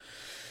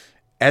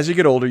As you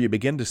get older, you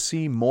begin to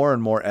see more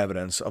and more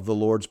evidence of the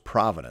Lord's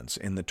providence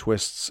in the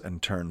twists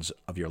and turns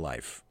of your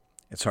life.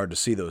 It's hard to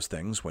see those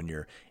things when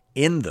you're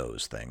in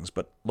those things,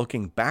 but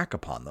looking back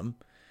upon them,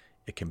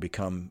 it can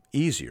become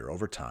easier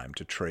over time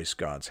to trace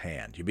God's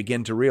hand. You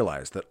begin to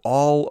realize that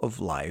all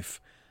of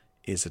life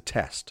is a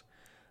test.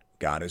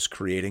 God is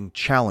creating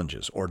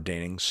challenges,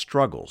 ordaining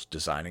struggles,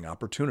 designing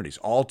opportunities,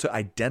 all to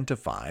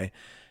identify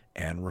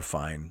and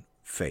refine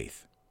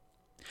faith.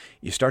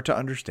 You start to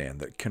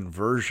understand that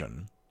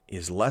conversion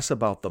is less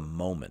about the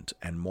moment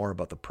and more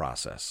about the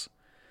process.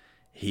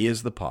 He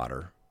is the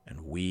potter,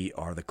 and we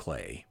are the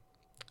clay.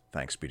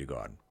 Thanks be to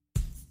God.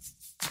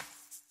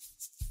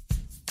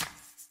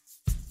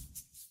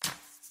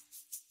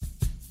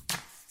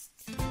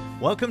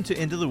 Welcome to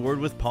Into the Word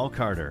with Paul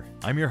Carter.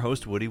 I'm your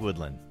host, Woody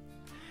Woodland.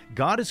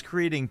 God is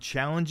creating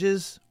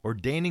challenges,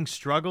 ordaining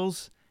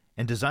struggles,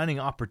 and designing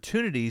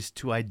opportunities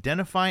to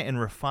identify and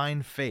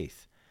refine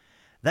faith.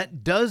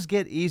 That does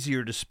get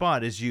easier to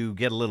spot as you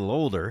get a little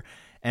older,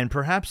 and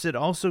perhaps it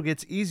also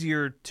gets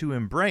easier to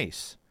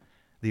embrace.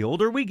 The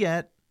older we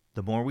get,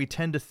 the more we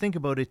tend to think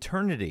about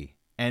eternity,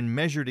 and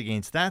measured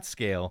against that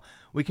scale,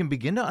 we can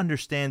begin to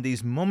understand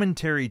these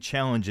momentary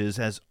challenges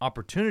as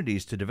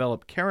opportunities to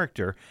develop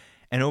character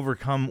and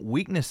overcome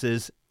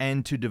weaknesses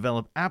and to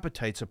develop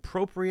appetites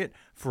appropriate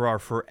for our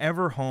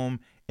forever home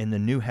in the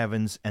new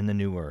heavens and the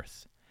new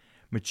earth.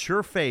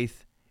 Mature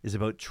faith is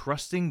about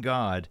trusting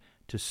God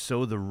to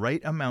sow the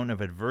right amount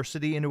of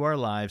adversity into our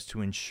lives to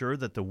ensure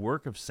that the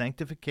work of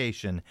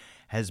sanctification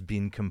has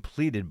been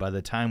completed by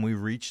the time we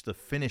reach the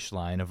finish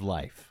line of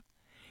life.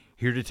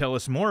 Here to tell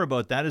us more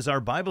about that is our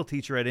Bible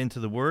teacher at Into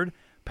the Word,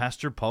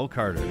 Pastor Paul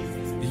Carter.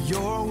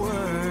 Your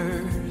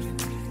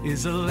word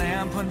is a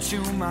lamp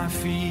unto my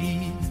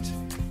feet.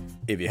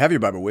 If you have your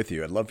Bible with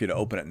you, I'd love for you to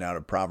open it now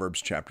to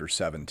Proverbs chapter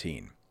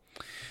 17.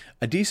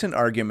 A decent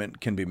argument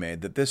can be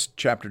made that this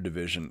chapter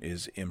division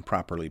is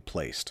improperly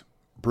placed.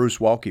 Bruce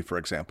Waltke, for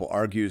example,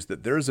 argues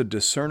that there is a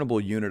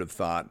discernible unit of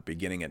thought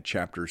beginning at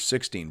chapter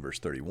 16, verse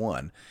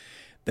 31,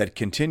 that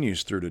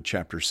continues through to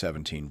chapter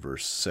 17,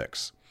 verse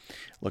 6.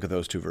 Look at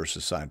those two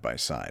verses side by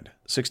side.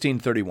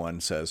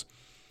 16:31 says,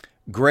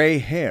 "Gray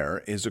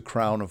hair is a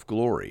crown of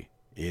glory.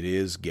 It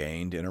is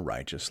gained in a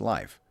righteous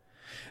life."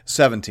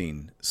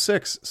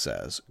 17:6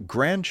 says,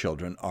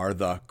 "Grandchildren are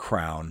the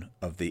crown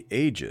of the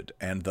aged,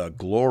 and the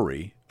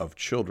glory of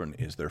children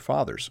is their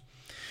fathers."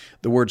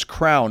 The words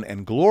crown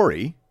and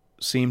glory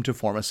seem to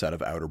form a set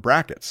of outer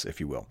brackets, if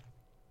you will.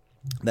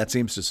 That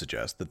seems to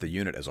suggest that the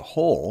unit as a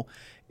whole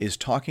is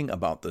talking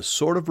about the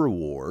sort of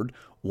reward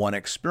one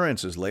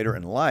experiences later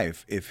in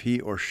life if he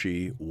or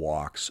she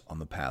walks on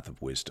the path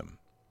of wisdom.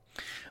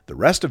 The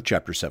rest of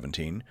chapter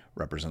 17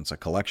 represents a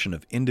collection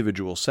of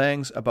individual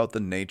sayings about the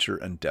nature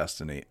and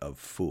destiny of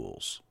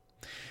fools.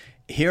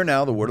 Hear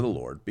now the word of the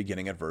Lord,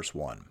 beginning at verse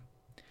 1.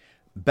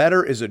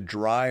 "Better is a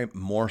dry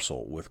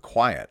morsel with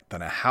quiet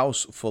than a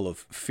house full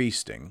of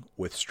feasting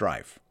with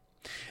strife."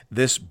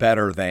 This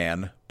better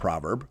than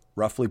proverb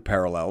roughly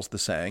parallels the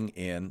saying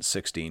in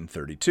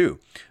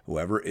 16:32.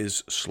 "Whoever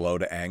is slow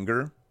to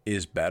anger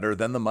is better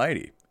than the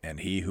mighty,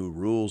 and he who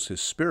rules his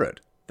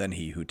spirit than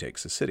he who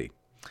takes a city."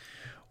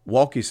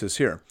 Waltke says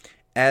here,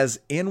 as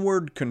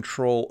inward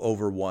control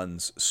over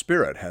one's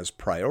spirit has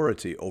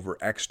priority over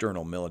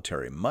external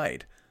military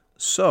might,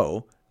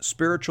 so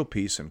spiritual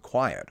peace and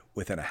quiet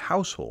within a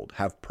household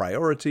have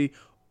priority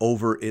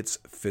over its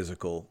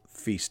physical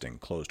feasting.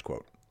 Closed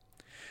quote.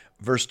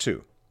 Verse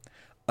 2,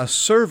 "A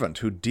servant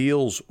who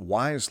deals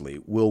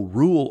wisely will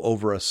rule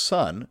over a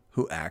son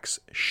who acts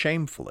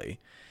shamefully,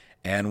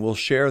 and will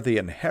share the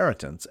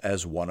inheritance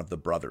as one of the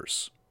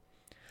brothers."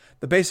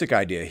 The basic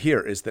idea here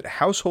is that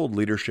household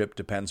leadership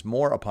depends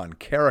more upon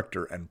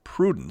character and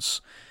prudence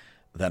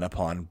than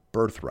upon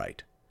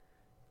birthright.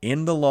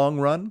 In the long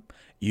run,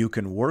 you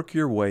can work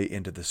your way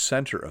into the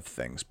center of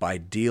things by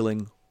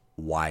dealing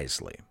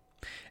wisely.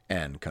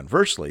 And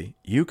conversely,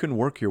 you can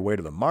work your way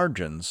to the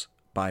margins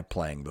by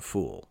playing the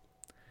fool.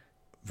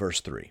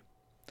 Verse 3,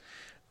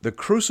 "The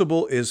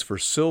crucible is for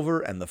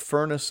silver and the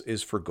furnace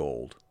is for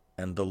gold,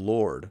 and the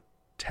Lord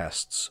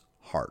tests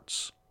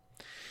hearts."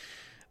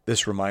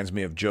 This reminds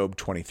me of Job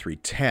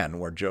 23:10,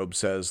 where Job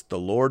says, "The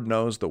Lord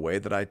knows the way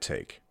that I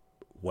take.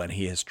 When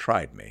he has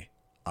tried me,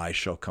 I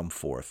shall come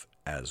forth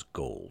as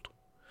gold."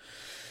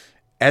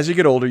 As you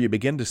get older, you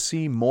begin to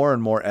see more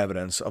and more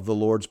evidence of the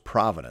Lord's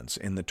providence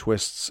in the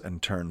twists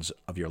and turns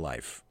of your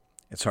life.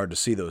 It's hard to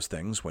see those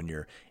things when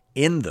you're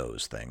in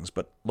those things,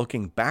 but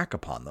looking back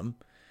upon them,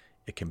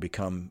 it can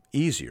become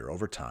easier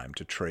over time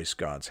to trace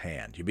God's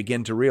hand. You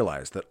begin to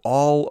realize that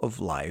all of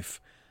life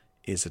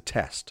is a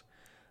test.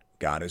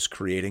 God is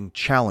creating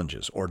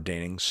challenges,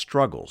 ordaining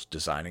struggles,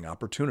 designing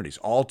opportunities,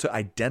 all to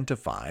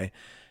identify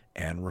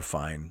and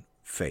refine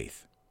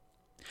faith.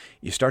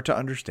 You start to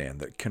understand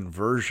that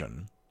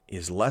conversion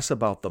is less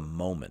about the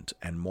moment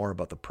and more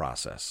about the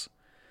process.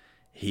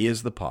 He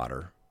is the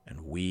potter,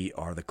 and we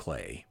are the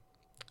clay.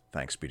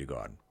 Thanks be to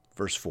God.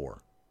 Verse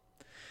 4,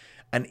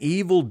 "An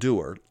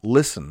evildoer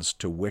listens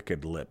to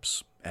wicked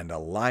lips, and a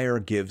liar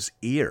gives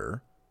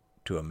ear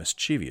to a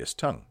mischievous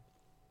tongue.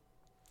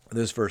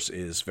 This verse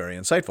is very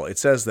insightful. It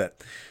says that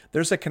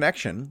there's a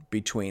connection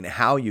between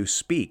how you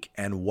speak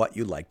and what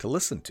you like to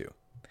listen to.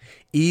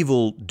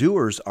 Evil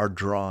doers are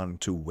drawn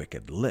to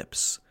wicked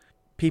lips.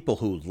 People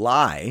who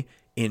lie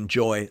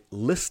enjoy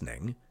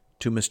listening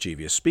to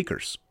mischievous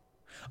speakers.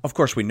 Of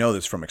course, we know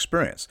this from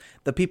experience.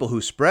 The people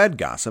who spread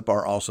gossip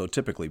are also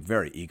typically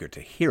very eager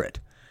to hear it.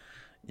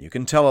 You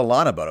can tell a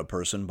lot about a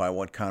person by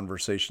what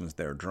conversations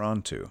they're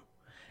drawn to.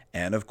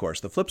 And of course,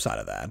 the flip side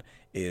of that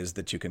is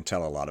that you can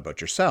tell a lot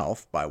about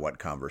yourself by what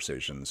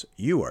conversations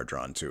you are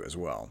drawn to as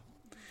well.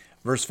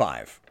 Verse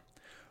 5,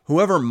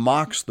 whoever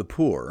mocks the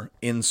poor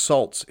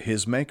insults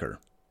his maker.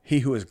 He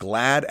who is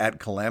glad at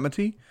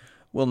calamity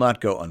will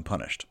not go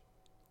unpunished.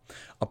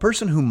 A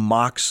person who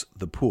mocks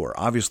the poor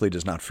obviously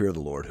does not fear the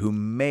Lord, who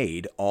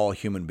made all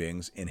human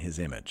beings in his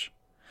image.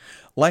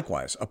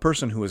 Likewise, a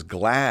person who is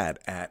glad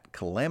at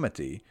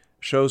calamity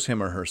shows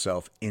him or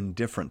herself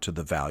indifferent to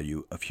the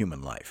value of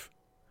human life.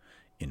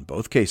 In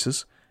both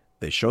cases,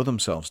 they show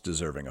themselves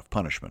deserving of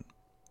punishment.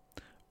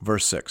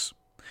 Verse 6,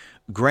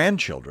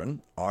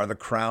 grandchildren are the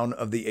crown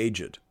of the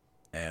aged,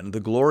 and the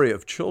glory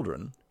of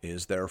children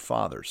is their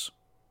fathers.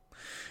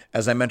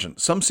 As I mentioned,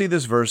 some see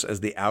this verse as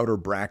the outer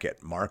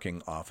bracket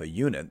marking off a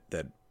unit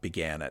that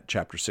began at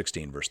chapter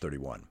 16, verse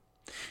 31.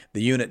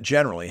 The unit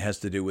generally has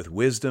to do with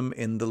wisdom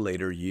in the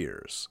later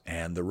years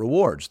and the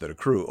rewards that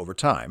accrue over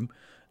time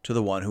to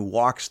the one who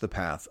walks the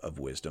path of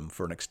wisdom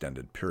for an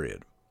extended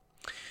period.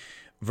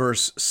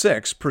 Verse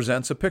 6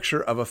 presents a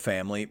picture of a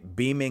family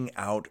beaming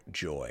out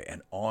joy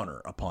and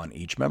honor upon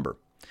each member.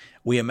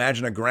 We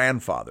imagine a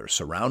grandfather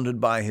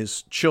surrounded by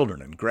his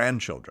children and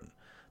grandchildren.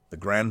 The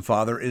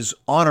grandfather is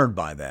honored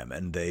by them,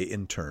 and they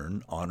in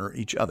turn honor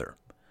each other.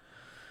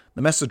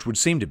 The message would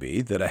seem to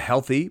be that a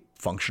healthy,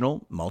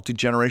 functional,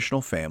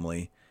 multi-generational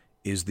family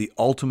is the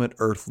ultimate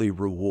earthly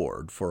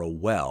reward for a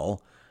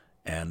well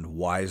and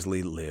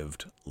wisely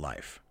lived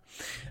life.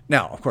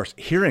 Now, of course,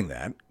 hearing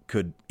that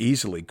could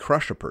easily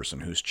crush a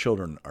person whose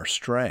children are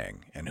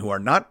straying and who are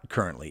not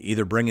currently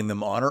either bringing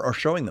them honor or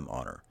showing them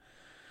honor.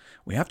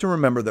 We have to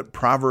remember that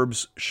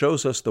Proverbs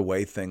shows us the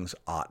way things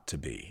ought to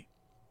be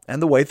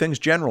and the way things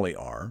generally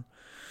are,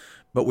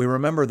 but we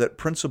remember that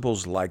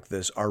principles like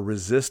this are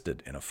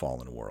resisted in a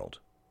fallen world.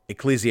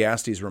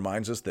 Ecclesiastes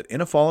reminds us that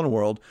in a fallen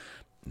world,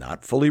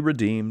 not fully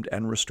redeemed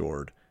and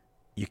restored,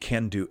 you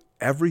can do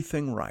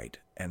everything right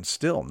and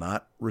still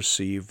not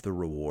receive the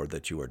reward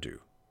that you are due.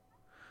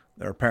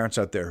 There are parents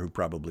out there who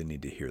probably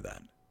need to hear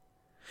that.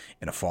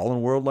 In a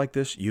fallen world like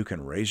this, you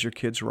can raise your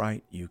kids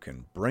right, you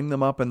can bring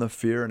them up in the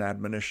fear and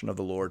admonition of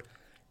the Lord,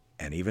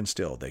 and even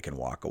still, they can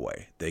walk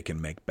away. They can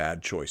make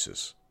bad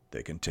choices.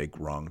 They can take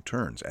wrong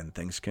turns, and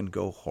things can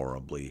go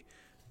horribly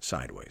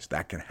sideways.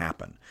 That can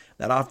happen.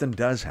 That often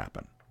does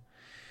happen.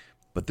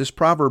 But this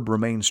proverb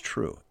remains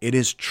true. It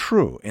is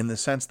true in the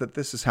sense that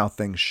this is how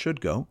things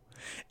should go,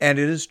 and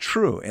it is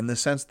true in the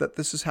sense that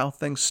this is how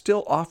things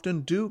still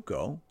often do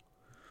go.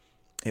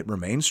 It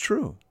remains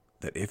true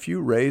that if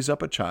you raise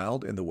up a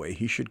child in the way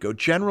he should go,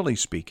 generally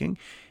speaking,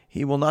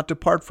 he will not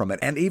depart from it.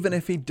 And even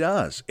if he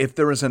does, if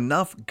there is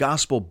enough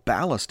gospel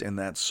ballast in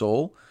that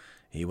soul,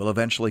 he will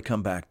eventually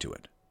come back to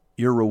it.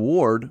 Your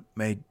reward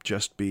may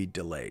just be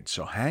delayed.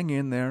 So hang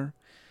in there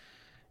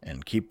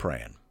and keep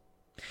praying.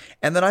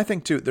 And then I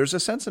think, too, there's a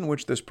sense in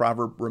which this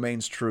proverb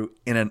remains true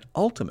in an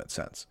ultimate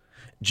sense.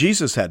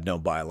 Jesus had no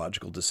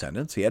biological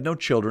descendants. He had no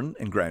children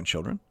and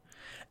grandchildren.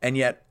 And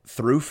yet,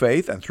 through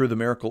faith and through the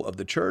miracle of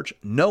the church,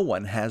 no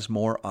one has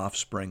more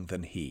offspring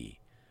than he.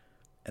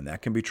 And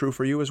that can be true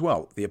for you as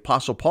well. The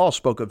Apostle Paul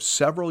spoke of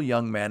several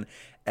young men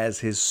as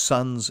his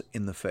sons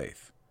in the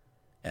faith.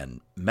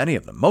 And many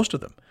of them, most of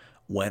them,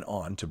 went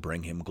on to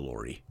bring him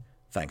glory.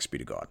 Thanks be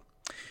to God.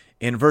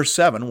 In verse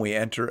 7, we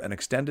enter an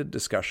extended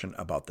discussion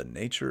about the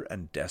nature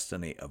and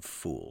destiny of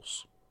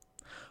fools.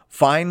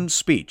 Fine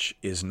speech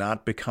is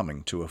not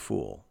becoming to a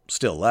fool.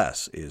 Still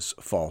less is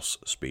false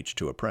speech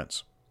to a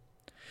prince.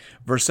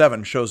 Verse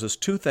 7 shows us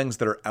two things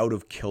that are out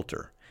of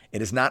kilter.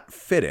 It is not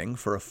fitting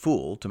for a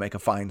fool to make a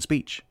fine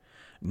speech,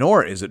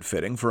 nor is it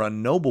fitting for a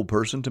noble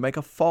person to make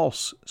a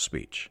false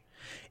speech.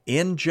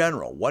 In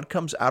general, what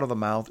comes out of the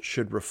mouth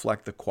should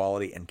reflect the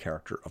quality and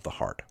character of the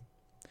heart.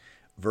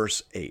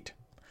 Verse 8,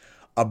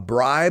 a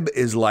bribe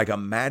is like a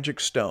magic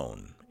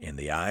stone in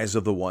the eyes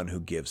of the one who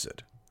gives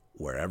it.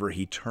 Wherever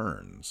he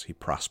turns, he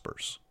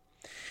prospers.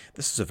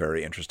 This is a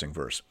very interesting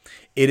verse.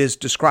 It is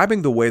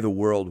describing the way the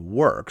world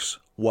works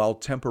while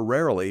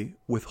temporarily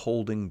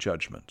withholding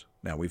judgment.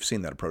 Now, we've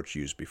seen that approach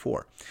used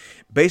before.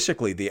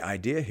 Basically, the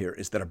idea here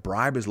is that a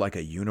bribe is like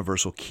a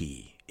universal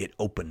key. It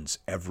opens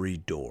every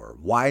door.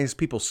 Wise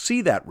people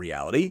see that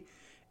reality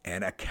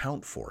and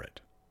account for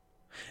it.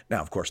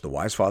 Now, of course, the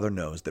wise father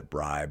knows that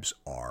bribes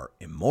are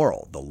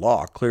immoral. The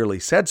law clearly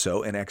said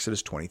so in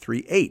Exodus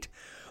 23:8.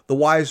 The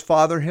wise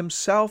father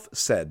himself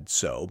said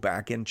so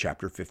back in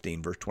chapter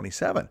 15, verse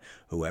 27.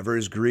 Whoever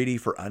is greedy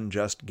for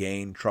unjust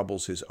gain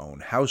troubles his own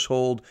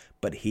household,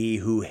 but he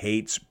who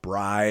hates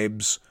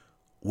bribes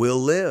will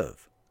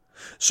live.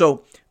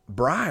 So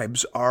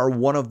bribes are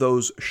one of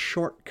those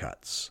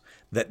shortcuts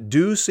that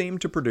do seem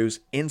to produce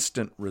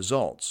instant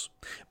results.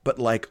 But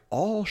like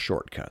all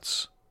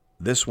shortcuts,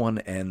 this one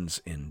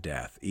ends in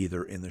death,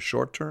 either in the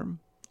short term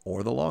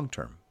or the long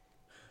term.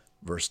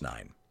 Verse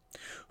 9,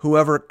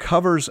 whoever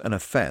covers an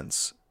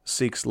offense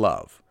seeks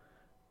love,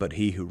 but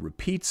he who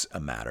repeats a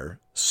matter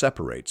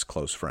separates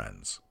close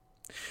friends.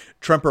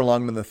 Tremper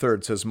Longman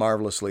III says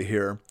marvelously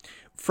here,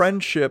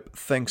 friendship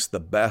thinks the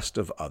best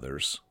of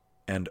others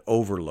and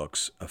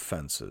overlooks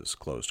offenses,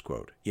 closed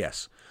quote.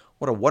 Yes,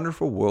 what a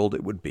wonderful world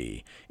it would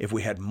be if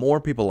we had more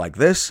people like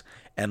this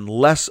and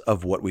less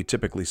of what we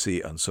typically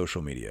see on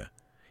social media.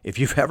 If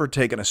you've ever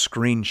taken a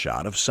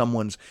screenshot of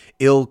someone's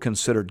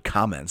ill-considered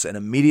comments and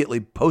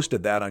immediately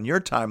posted that on your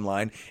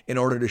timeline in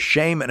order to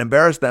shame and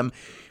embarrass them,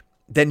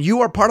 then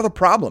you are part of the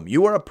problem.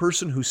 You are a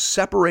person who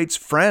separates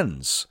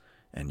friends,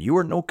 and you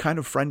are no kind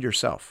of friend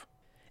yourself.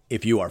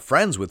 If you are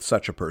friends with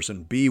such a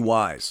person, be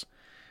wise.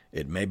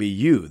 It may be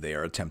you they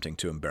are attempting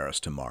to embarrass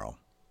tomorrow.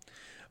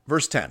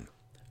 Verse 10,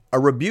 a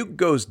rebuke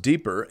goes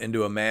deeper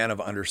into a man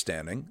of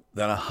understanding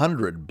than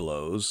 100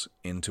 blows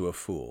into a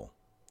fool.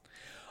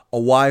 A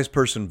wise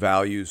person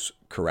values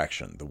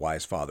correction. The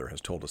wise father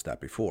has told us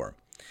that before.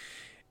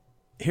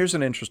 Here's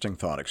an interesting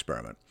thought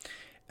experiment.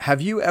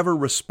 Have you ever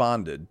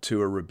responded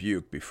to a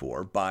rebuke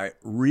before by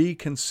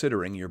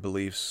reconsidering your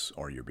beliefs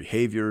or your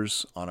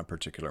behaviors on a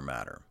particular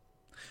matter?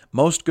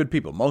 Most good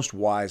people, most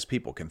wise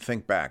people can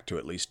think back to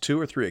at least 2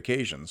 or 3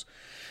 occasions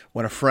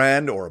when a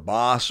friend or a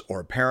boss or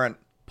a parent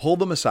pulled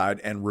them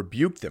aside and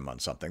rebuked them on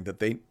something that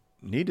they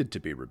needed to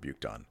be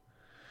rebuked on.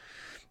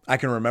 I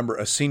can remember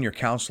a senior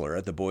counselor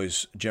at the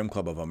Boys Gym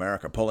Club of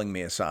America pulling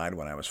me aside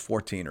when I was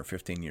 14 or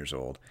 15 years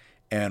old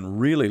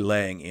and really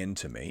laying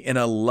into me in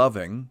a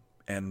loving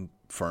and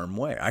firm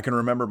way. I can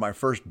remember my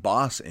first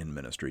boss in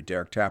ministry,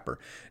 Derek Tapper,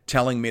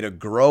 telling me to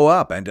grow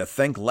up and to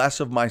think less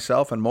of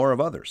myself and more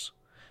of others.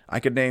 I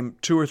could name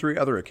 2 or 3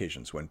 other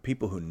occasions when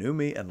people who knew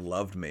me and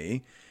loved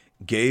me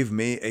gave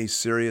me a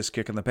serious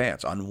kick in the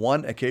pants. On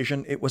one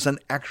occasion, it was an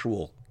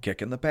actual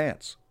kick in the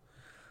pants.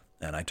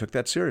 And I took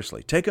that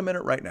seriously. Take a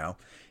minute right now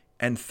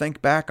and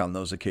think back on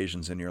those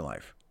occasions in your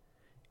life.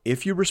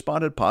 If you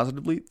responded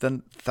positively,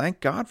 then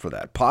thank God for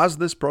that. Pause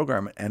this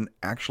program and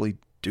actually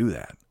do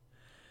that.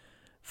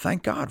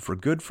 Thank God for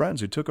good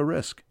friends who took a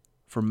risk,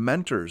 for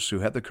mentors who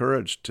had the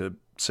courage to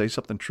say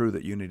something true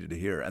that you needed to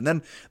hear. And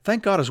then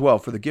thank God as well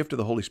for the gift of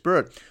the Holy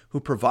Spirit who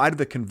provided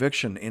the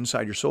conviction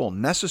inside your soul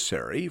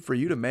necessary for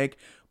you to make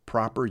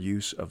proper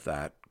use of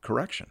that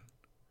correction.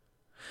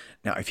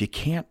 Now, if you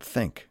can't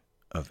think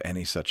of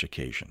any such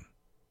occasion,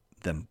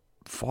 then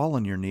fall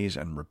on your knees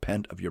and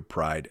repent of your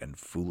pride and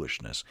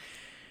foolishness.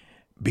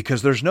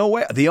 Because there's no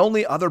way. The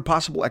only other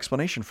possible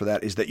explanation for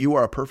that is that you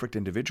are a perfect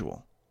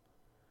individual.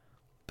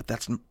 But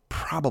that's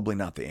probably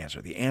not the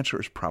answer. The answer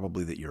is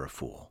probably that you're a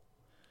fool.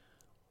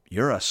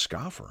 You're a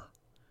scoffer.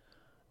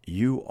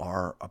 You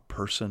are a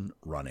person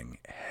running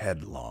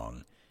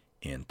headlong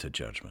into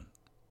judgment.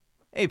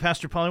 Hey,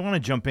 Pastor Paul, I want to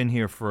jump in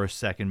here for a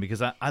second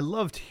because I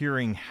loved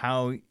hearing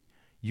how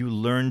you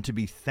learned to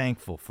be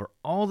thankful for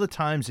all the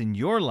times in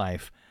your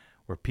life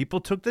where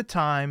people took the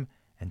time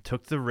and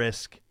took the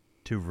risk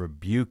to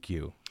rebuke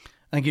you.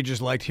 I think you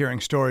just liked hearing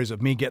stories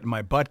of me getting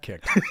my butt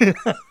kicked.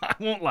 I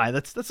won't lie,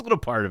 that's a little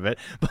part of it,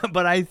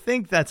 but I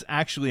think that's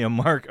actually a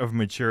mark of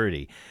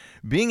maturity.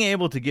 Being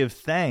able to give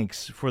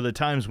thanks for the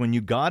times when you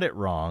got it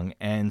wrong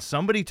and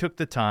somebody took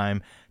the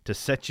time to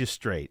set you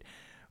straight.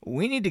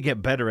 We need to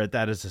get better at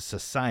that as a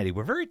society.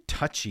 We're very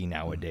touchy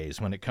nowadays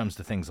when it comes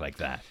to things like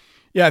that.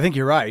 Yeah, I think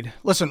you're right.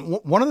 Listen,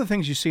 one of the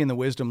things you see in the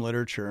wisdom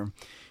literature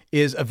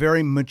is a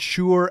very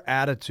mature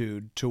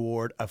attitude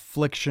toward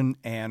affliction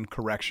and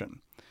correction.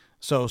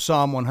 So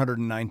Psalm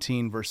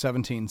 119, verse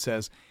 17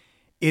 says,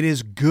 "It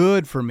is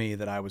good for me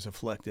that I was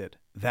afflicted,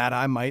 that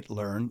I might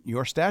learn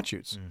your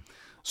statutes."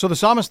 So the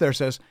psalmist there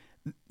says,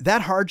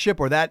 that hardship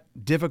or that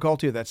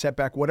difficulty or that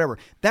setback, whatever,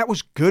 that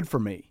was good for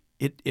me.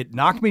 It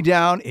knocked me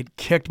down. It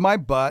kicked my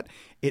butt.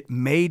 It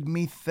made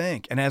me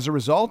think. And as a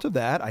result of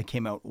that, I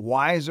came out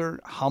wiser,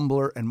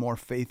 humbler, and more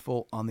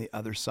faithful on the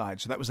other side.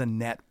 So that was a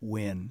net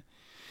win.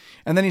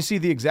 And then you see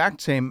the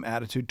exact same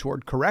attitude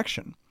toward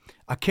correction.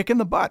 A kick in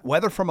the butt,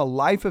 whether from a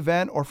life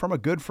event or from a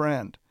good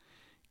friend,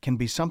 can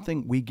be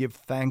something we give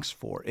thanks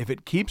for if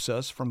it keeps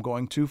us from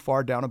going too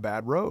far down a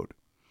bad road.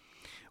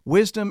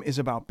 Wisdom is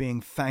about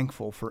being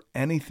thankful for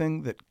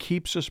anything that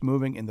keeps us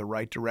moving in the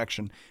right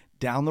direction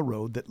down the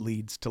road that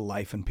leads to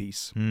life and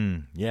peace.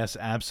 Yes,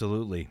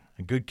 absolutely.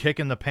 A good kick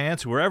in the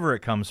pants, wherever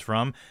it comes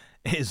from,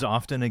 is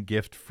often a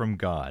gift from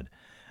God.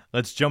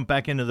 Let's jump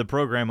back into the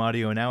program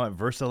audio now at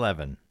verse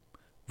 11.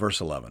 Verse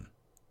 11.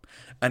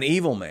 An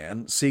evil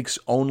man seeks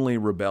only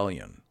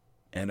rebellion,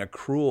 and a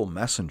cruel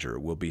messenger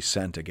will be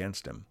sent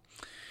against him.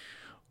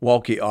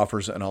 Walke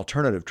offers an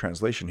alternative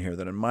translation here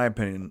that, in my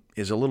opinion,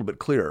 is a little bit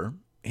clearer.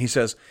 He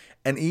says,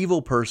 an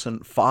evil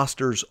person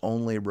fosters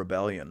only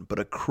rebellion, but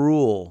a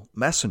cruel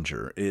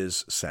messenger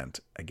is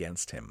sent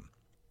against him.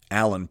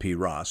 Alan P.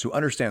 Ross, who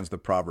understands the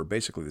proverb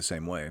basically the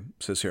same way,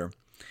 says here,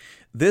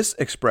 this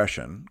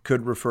expression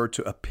could refer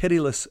to a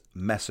pitiless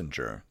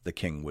messenger the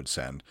king would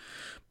send,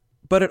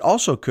 but it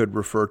also could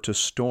refer to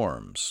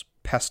storms,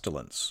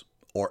 pestilence,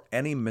 or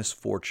any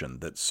misfortune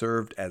that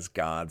served as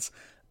God's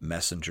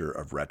messenger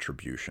of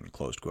retribution,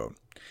 close quote.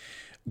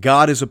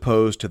 God is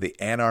opposed to the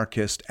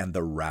anarchist and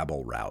the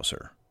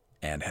rabble-rouser,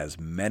 and has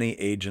many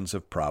agents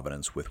of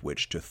providence with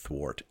which to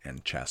thwart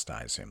and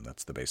chastise him.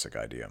 That's the basic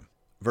idea.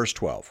 Verse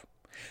 12.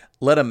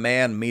 Let a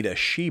man meet a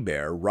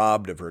she-bear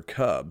robbed of her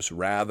cubs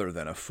rather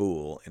than a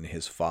fool in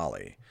his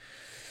folly.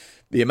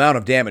 The amount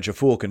of damage a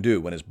fool can do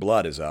when his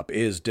blood is up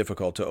is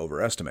difficult to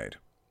overestimate.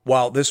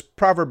 While this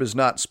proverb is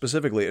not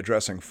specifically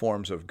addressing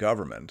forms of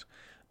government,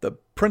 the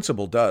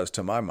principle does,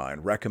 to my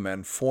mind,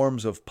 recommend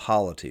forms of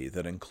polity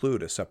that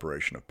include a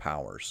separation of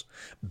powers.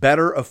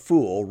 Better a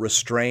fool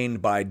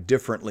restrained by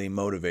differently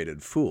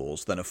motivated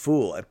fools than a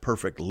fool at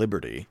perfect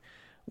liberty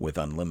with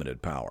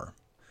unlimited power.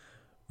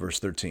 Verse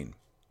 13.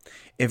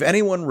 If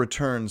anyone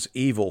returns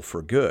evil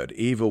for good,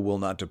 evil will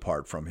not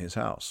depart from his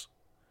house.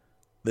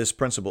 This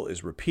principle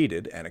is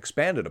repeated and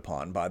expanded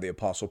upon by the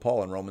Apostle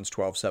Paul in Romans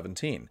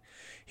 12:17.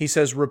 He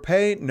says,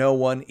 repay no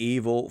one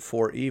evil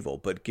for evil,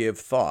 but give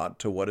thought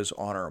to what is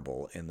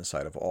honorable in the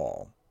sight of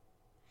all.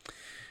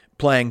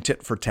 Playing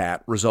tit for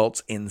tat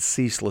results in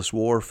ceaseless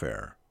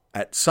warfare.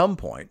 At some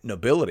point,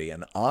 nobility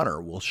and honor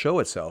will show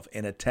itself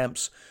in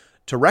attempts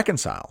to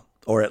reconcile,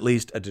 or at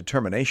least a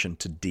determination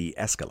to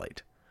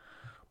de-escalate.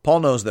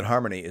 Paul knows that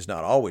harmony is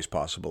not always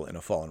possible in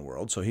a fallen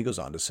world, so he goes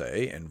on to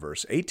say in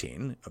verse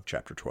 18 of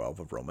chapter 12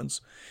 of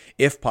Romans,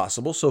 if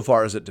possible, so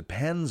far as it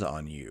depends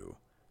on you,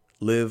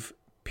 live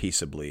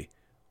peaceably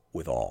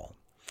with all.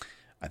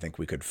 I think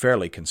we could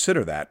fairly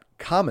consider that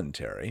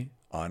commentary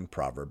on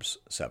Proverbs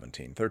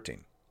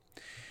 17:13.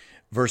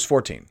 Verse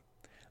 14,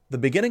 the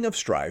beginning of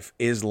strife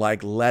is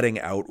like letting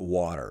out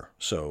water,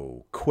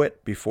 so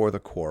quit before the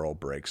quarrel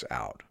breaks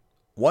out.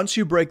 Once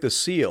you break the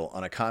seal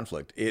on a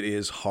conflict, it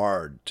is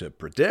hard to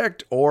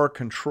predict or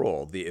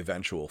control the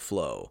eventual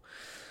flow.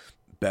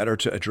 Better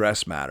to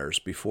address matters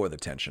before the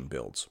tension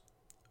builds.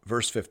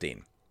 Verse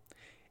 15.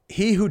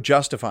 He who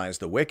justifies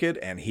the wicked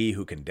and he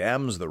who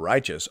condemns the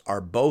righteous are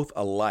both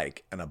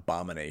alike an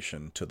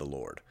abomination to the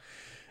Lord.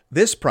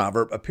 This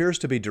proverb appears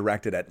to be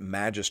directed at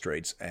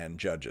magistrates and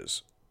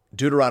judges.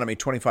 Deuteronomy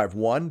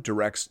 25:1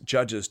 directs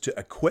judges to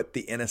acquit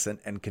the innocent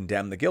and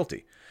condemn the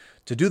guilty.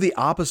 To do the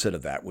opposite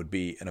of that would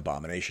be an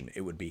abomination.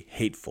 It would be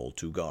hateful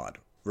to God.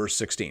 Verse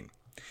 16.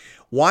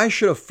 Why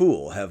should a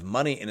fool have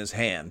money in his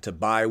hand to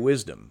buy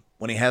wisdom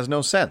when he has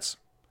no sense?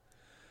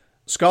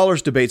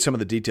 Scholars debate some of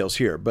the details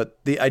here, but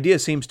the idea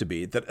seems to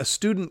be that a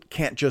student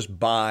can't just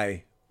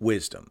buy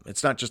wisdom.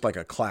 It's not just like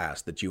a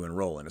class that you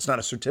enroll in. It's not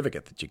a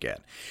certificate that you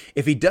get.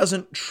 If he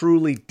doesn't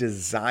truly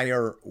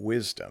desire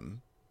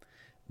wisdom,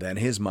 then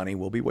his money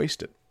will be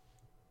wasted.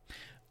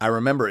 I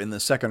remember in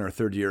the second or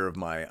third year of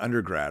my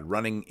undergrad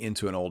running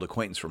into an old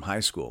acquaintance from high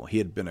school. He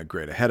had been a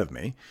grade ahead of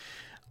me.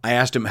 I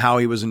asked him how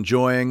he was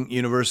enjoying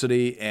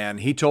university, and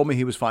he told me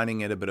he was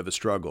finding it a bit of a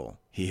struggle.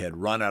 He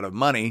had run out of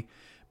money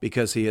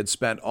because he had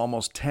spent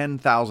almost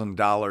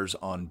 $10,000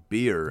 on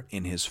beer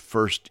in his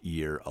first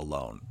year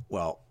alone.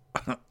 Well,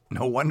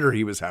 no wonder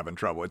he was having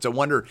trouble. It's a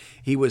wonder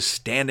he was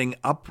standing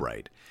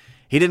upright.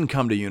 He didn't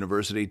come to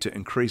university to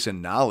increase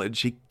in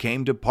knowledge. He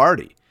came to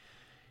party.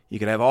 You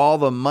could have all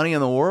the money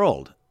in the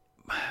world,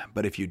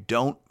 but if you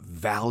don't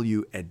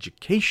value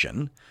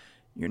education,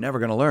 you're never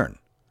going to learn.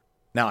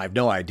 Now, I have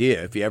no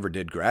idea if he ever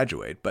did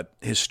graduate, but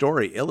his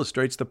story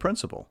illustrates the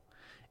principle.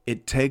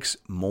 It takes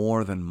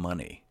more than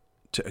money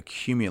to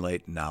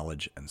accumulate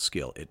knowledge and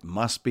skill. It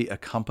must be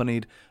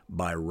accompanied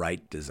by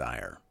right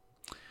desire.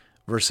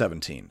 Verse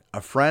 17, a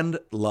friend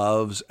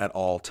loves at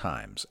all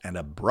times, and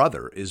a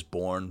brother is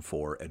born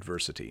for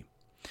adversity.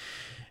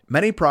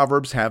 Many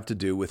proverbs have to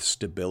do with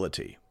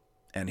stability.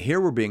 And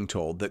here we're being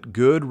told that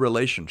good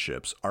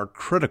relationships are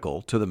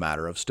critical to the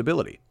matter of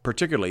stability,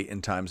 particularly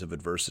in times of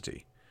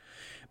adversity.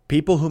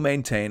 People who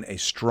maintain a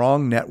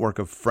strong network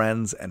of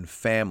friends and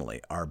family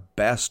are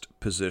best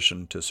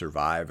positioned to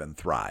survive and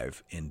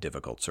thrive in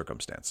difficult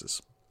circumstances.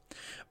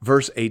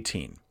 Verse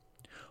 18,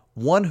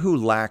 one who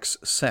lacks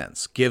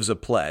sense gives a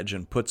pledge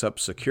and puts up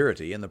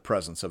security in the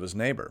presence of his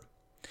neighbor.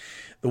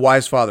 The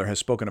wise father has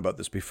spoken about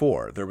this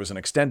before. There was an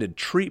extended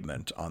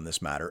treatment on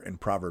this matter in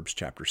Proverbs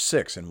chapter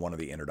 6 in one of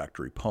the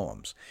introductory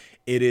poems.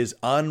 It is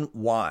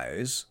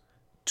unwise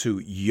to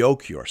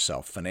yoke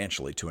yourself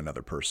financially to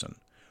another person.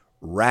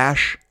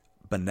 Rash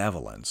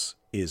benevolence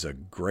is a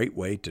great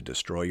way to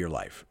destroy your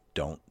life.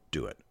 Don't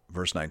do it.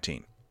 Verse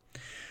 19.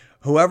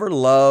 Whoever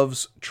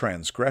loves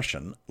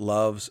transgression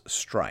loves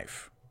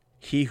strife.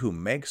 He who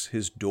makes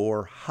his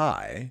door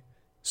high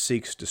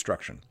seeks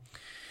destruction.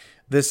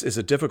 This is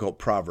a difficult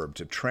proverb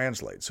to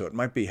translate, so it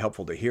might be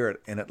helpful to hear it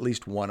in at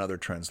least one other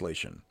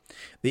translation.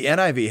 The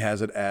NIV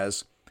has it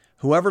as,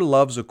 whoever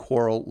loves a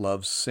quarrel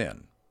loves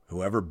sin.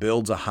 Whoever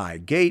builds a high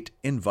gate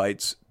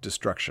invites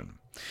destruction.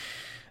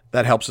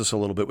 That helps us a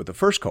little bit with the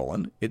first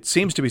colon. It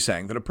seems to be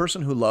saying that a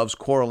person who loves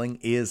quarreling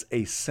is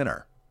a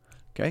sinner.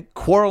 Okay?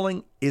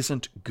 Quarreling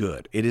isn't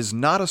good. It is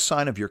not a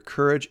sign of your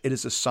courage. It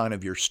is a sign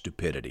of your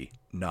stupidity.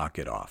 Knock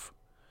it off.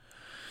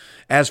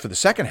 As for the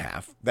second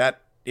half,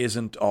 that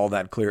isn't all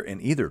that clear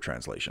in either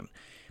translation.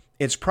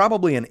 It's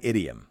probably an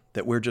idiom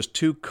that we're just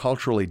too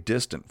culturally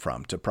distant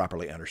from to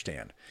properly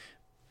understand.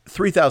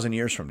 3,000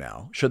 years from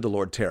now, should the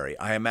Lord tarry,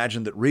 I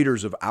imagine that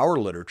readers of our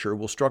literature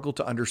will struggle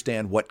to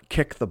understand what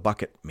kick the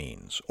bucket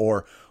means,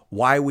 or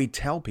why we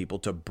tell people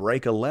to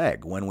break a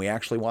leg when we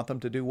actually want them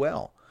to do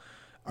well.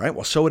 All right,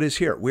 well, so it is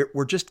here.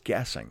 We're just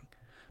guessing.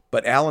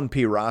 But Alan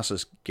P.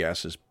 Ross's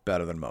guess is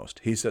better than most.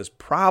 He says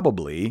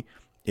probably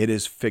it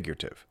is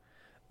figurative.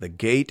 The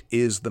gate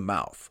is the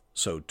mouth,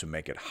 so to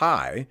make it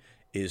high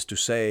is to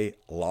say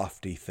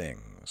lofty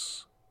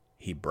things.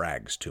 He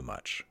brags too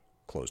much,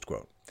 closed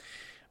quote.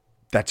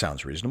 That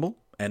sounds reasonable,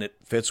 and it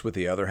fits with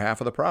the other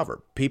half of the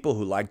proverb. People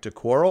who like to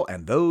quarrel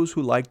and those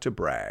who like to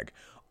brag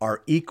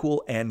are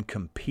equal and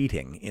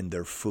competing in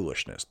their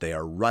foolishness. They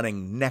are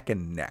running neck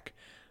and neck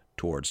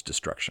towards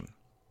destruction.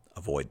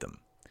 Avoid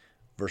them.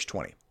 Verse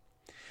 20.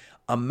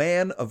 A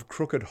man of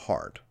crooked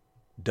heart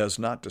does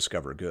not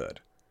discover good,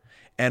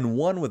 and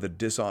one with a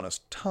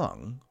dishonest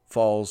tongue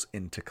falls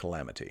into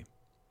calamity.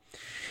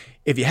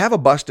 If you have a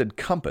busted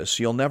compass,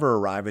 you'll never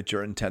arrive at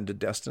your intended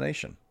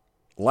destination.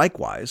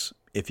 Likewise,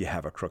 if you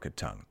have a crooked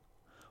tongue,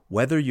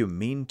 whether you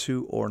mean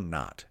to or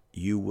not,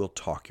 you will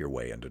talk your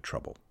way into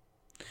trouble.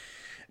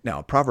 Now,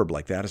 a proverb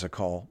like that is a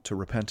call to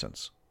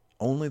repentance.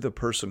 Only the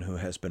person who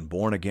has been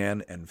born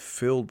again and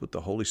filled with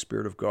the Holy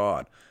Spirit of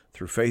God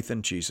through faith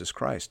in Jesus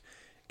Christ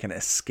can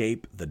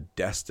escape the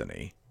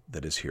destiny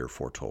that is here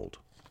foretold.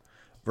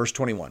 Verse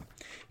 21,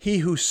 he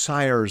who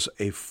sires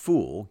a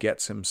fool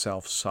gets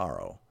himself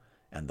sorrow,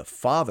 and the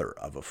father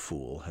of a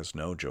fool has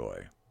no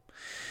joy.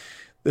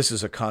 This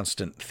is a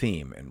constant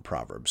theme in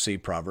Proverbs. See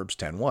Proverbs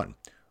 10:1.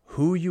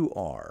 Who you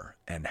are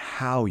and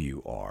how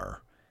you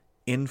are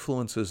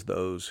influences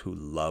those who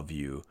love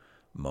you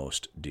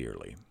most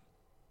dearly.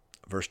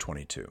 Verse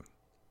 22.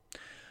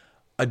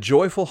 A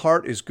joyful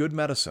heart is good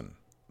medicine,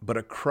 but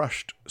a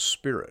crushed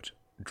spirit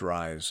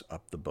dries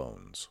up the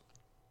bones.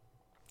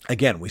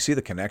 Again, we see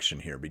the connection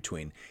here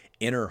between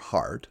inner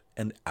heart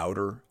and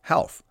outer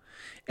health.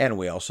 And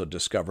we also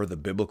discover the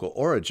biblical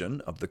origin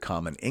of the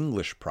common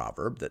English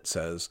proverb that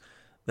says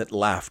that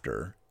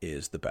laughter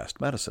is the best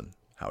medicine.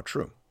 How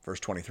true. Verse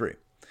 23.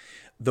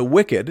 The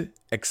wicked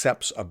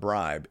accepts a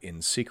bribe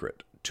in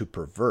secret to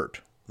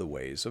pervert the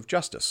ways of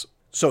justice.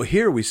 So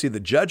here we see the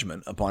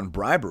judgment upon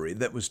bribery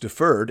that was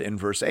deferred in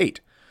verse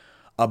 8.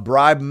 A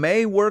bribe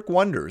may work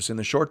wonders in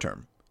the short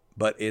term,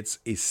 but its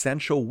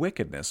essential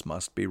wickedness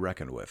must be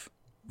reckoned with.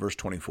 Verse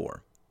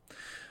 24.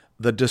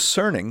 The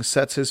discerning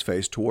sets his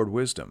face toward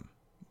wisdom,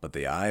 but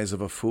the eyes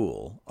of a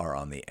fool are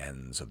on the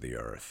ends of the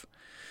earth.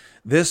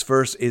 This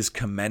verse is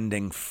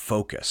commending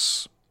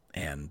focus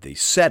and the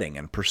setting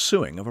and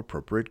pursuing of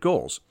appropriate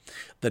goals.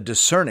 The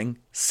discerning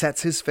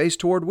sets his face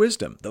toward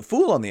wisdom. The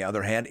fool, on the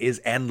other hand,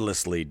 is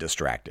endlessly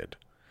distracted.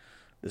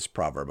 This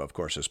proverb, of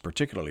course, is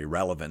particularly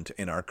relevant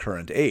in our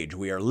current age.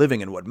 We are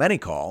living in what many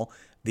call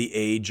the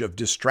age of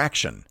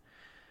distraction.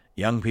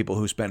 Young people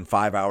who spend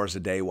 5 hours a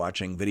day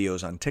watching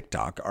videos on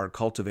TikTok are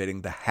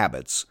cultivating the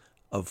habits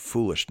of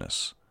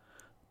foolishness.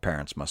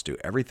 Parents must do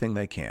everything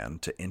they can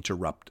to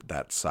interrupt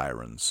that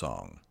siren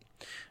song.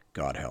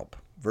 God help.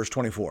 Verse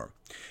 24.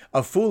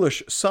 A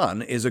foolish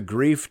son is a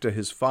grief to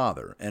his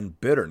father, and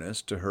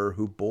bitterness to her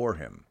who bore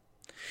him.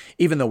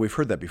 Even though we've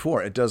heard that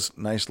before, it does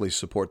nicely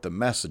support the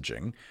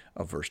messaging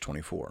of verse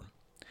 24.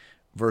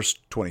 Verse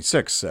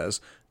 26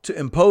 says, to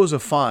impose a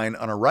fine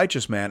on a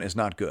righteous man is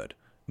not good,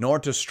 nor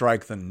to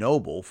strike the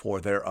noble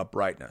for their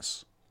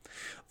uprightness.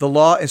 The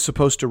law is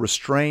supposed to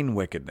restrain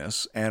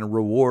wickedness and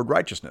reward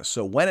righteousness.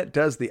 So when it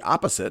does the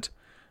opposite,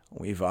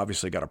 we've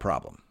obviously got a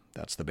problem.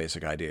 That's the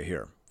basic idea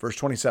here. Verse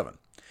 27.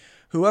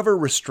 Whoever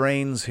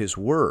restrains his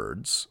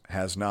words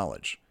has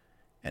knowledge,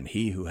 and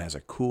he who has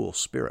a cool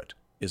spirit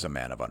is a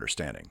man of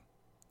understanding.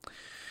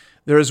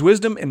 There is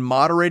wisdom in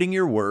moderating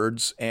your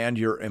words and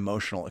your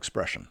emotional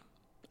expression.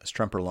 As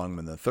Tremper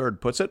Longman III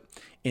puts it,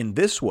 in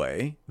this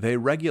way they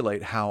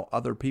regulate how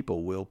other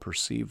people will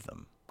perceive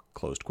them.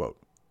 Closed quote.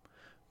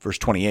 Verse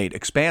 28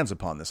 expands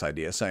upon this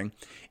idea, saying,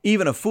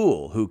 even a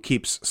fool who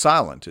keeps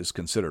silent is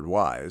considered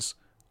wise.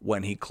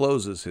 When he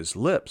closes his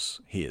lips,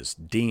 he is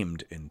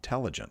deemed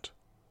intelligent.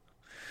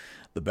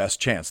 The best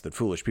chance that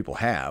foolish people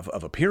have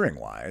of appearing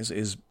wise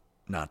is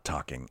not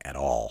talking at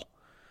all.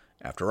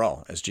 After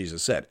all, as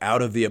Jesus said,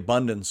 out of the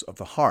abundance of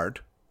the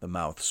heart, the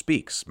mouth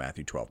speaks,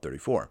 Matthew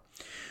 12:34.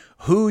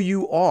 Who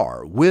you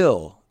are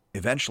will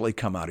eventually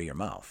come out of your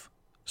mouth.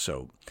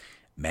 So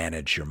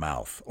manage your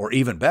mouth, or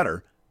even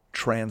better,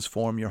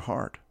 transform your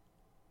heart.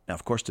 Now,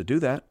 of course, to do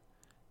that,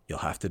 you'll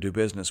have to do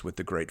business with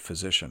the great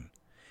physician.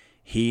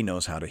 He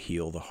knows how to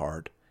heal the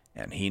heart,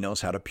 and he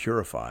knows how to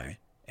purify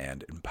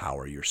and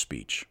empower your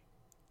speech.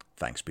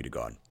 Thanks be to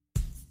God.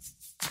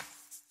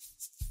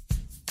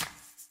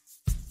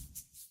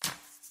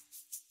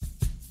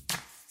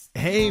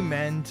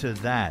 Amen to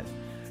that.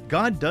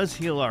 God does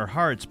heal our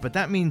hearts, but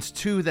that means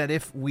too that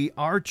if we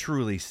are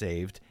truly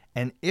saved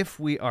and if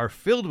we are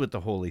filled with the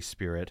Holy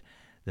Spirit,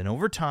 then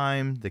over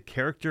time the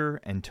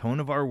character and tone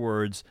of our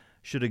words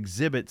should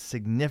exhibit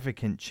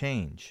significant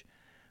change.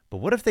 But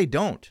what if they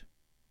don't?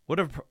 What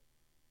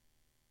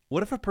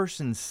if a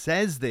person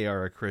says they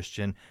are a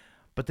Christian,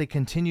 but they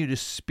continue to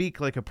speak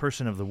like a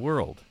person of the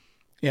world?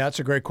 Yeah, that's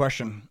a great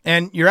question.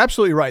 And you're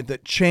absolutely right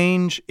that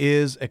change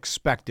is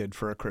expected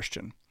for a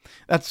Christian.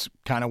 That's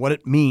kind of what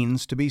it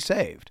means to be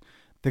saved.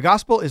 The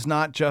gospel is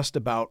not just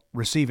about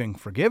receiving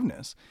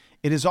forgiveness.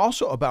 It is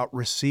also about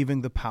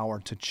receiving the power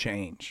to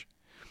change.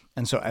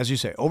 And so, as you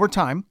say, over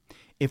time,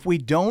 if we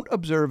don't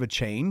observe a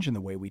change in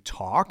the way we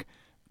talk,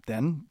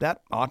 then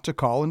that ought to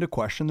call into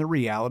question the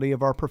reality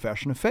of our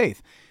profession of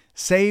faith.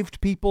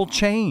 Saved people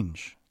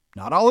change,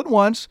 not all at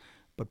once,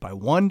 but by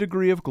one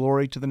degree of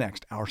glory to the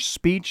next. Our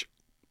speech,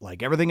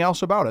 like everything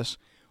else about us,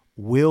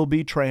 will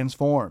be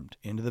transformed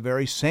into the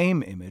very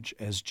same image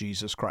as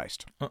Jesus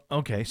Christ.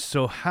 Okay,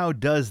 so how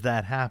does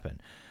that happen?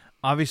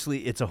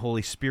 Obviously, it's a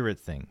Holy Spirit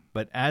thing,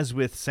 but as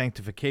with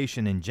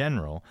sanctification in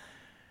general,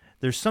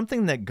 there's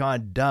something that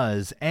God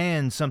does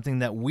and something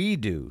that we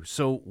do.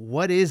 So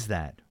what is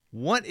that?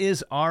 What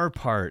is our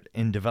part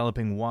in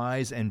developing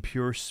wise and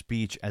pure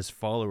speech as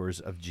followers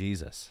of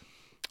Jesus?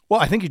 Well,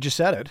 I think you just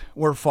said it.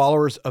 We're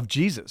followers of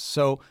Jesus.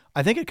 So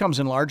I think it comes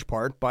in large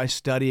part by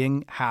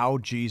studying how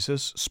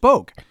Jesus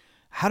spoke.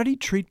 How did he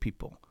treat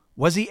people?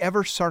 Was he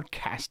ever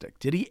sarcastic?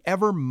 Did he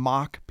ever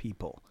mock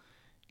people?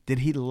 Did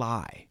he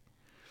lie?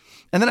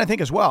 And then I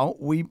think as well,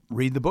 we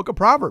read the book of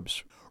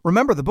Proverbs.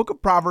 Remember, the book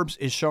of Proverbs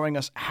is showing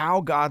us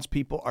how God's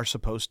people are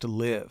supposed to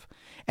live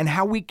and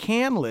how we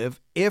can live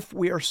if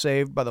we are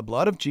saved by the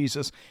blood of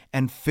Jesus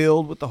and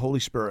filled with the Holy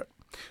Spirit.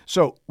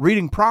 So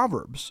reading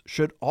Proverbs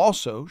should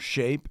also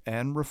shape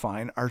and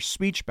refine our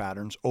speech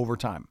patterns over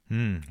time.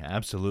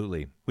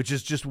 Absolutely, which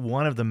is just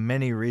one of the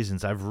many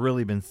reasons I've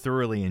really been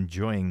thoroughly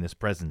enjoying this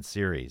present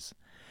series.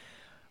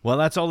 Well,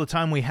 that's all the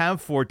time we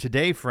have for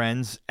today,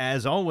 friends.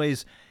 As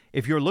always,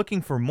 if you're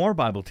looking for more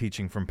Bible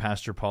teaching from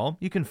Pastor Paul,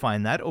 you can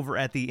find that over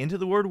at the Into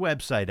the Word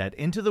website at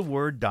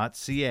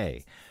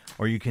intotheword.ca,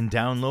 or you can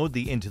download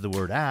the Into the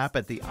Word app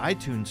at the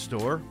iTunes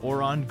Store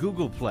or on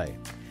Google Play.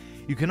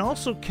 You can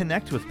also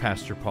connect with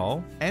Pastor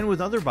Paul and with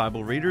other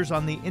Bible readers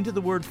on the Into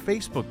the Word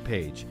Facebook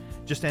page.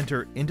 Just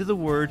enter Into the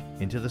Word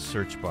into the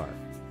search bar.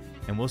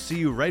 And we'll see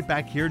you right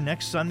back here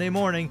next Sunday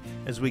morning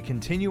as we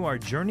continue our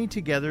journey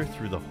together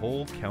through the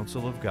whole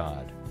counsel of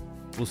God.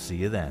 We'll see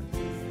you then.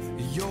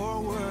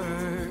 Your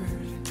word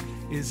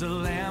is a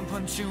lamp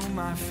unto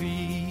my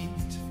feet